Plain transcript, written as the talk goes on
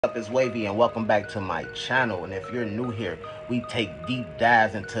Up, it's Wavy and welcome back to my channel. And if you're new here, we take deep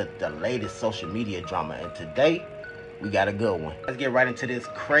dives into the latest social media drama, and today we got a good one. Let's get right into this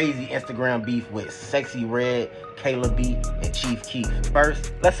crazy Instagram beef with SexyyRedd, KaylaB, and Chief Keef.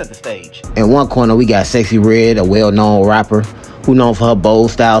 First, let's set the stage. In one corner we got SexyyRedd, a well-known rapper who known for her bold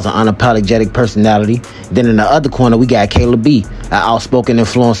styles and unapologetic personality. Then in the other corner we got KaylaB, an outspoken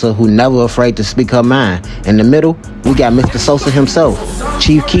influencer who never afraid to speak her mind. In the middle we got Mr. Sosa himself,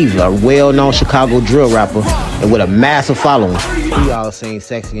 Chief Keef, a well-known Chicago drill rapper and with a massive following. We all seen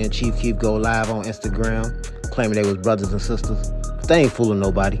Sexy and Chief Keef go live on Instagram claiming they was brothers and sisters. But they ain't fooling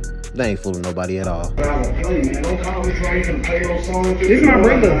nobody. They ain't fooling nobody at all. This is my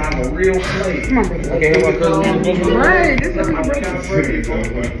brother. I'm a real slave. This is my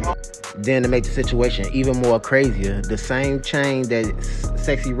brother. Then to make the situation even more crazier, the same chain that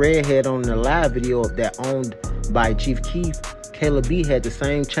SexyyRedd had on the live video that owned by Chief Keef, KaylaB had the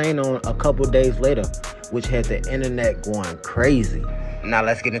same chain on a couple days later, which had the internet going crazy. Now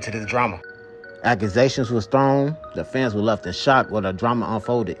let's get into this drama. Accusations was thrown, the fans were left in shock while the drama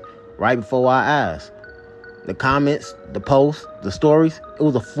unfolded right before our eyes. The comments, the posts, the stories, it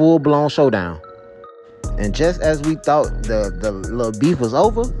was a full-blown showdown. And just as we thought the little beef was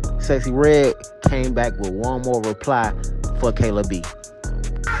over, SexyyRedd came back with one more reply for KaylaB.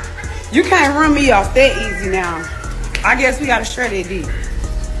 You can't run me off that easy now. I guess we gotta share that deep.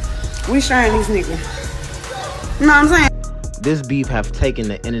 We sharing these niggas. You know what I'm saying? This beef have taken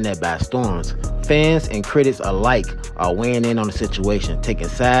the internet by storms. Fans and critics alike are weighing in on the situation, taking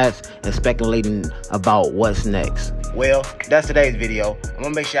sides and speculating about what's next. Well, that's today's video. I'm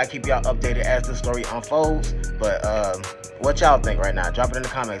gonna make sure I keep y'all updated as the story unfolds. But what y'all think right now? Drop it in the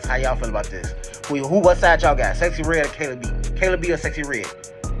comments. How y'all feel about this? What side y'all got? SexyyRedd or KaylaB? KaylaB or SexyyRedd?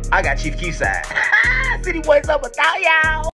 I got Chief Keef's side. City boys up without y'all.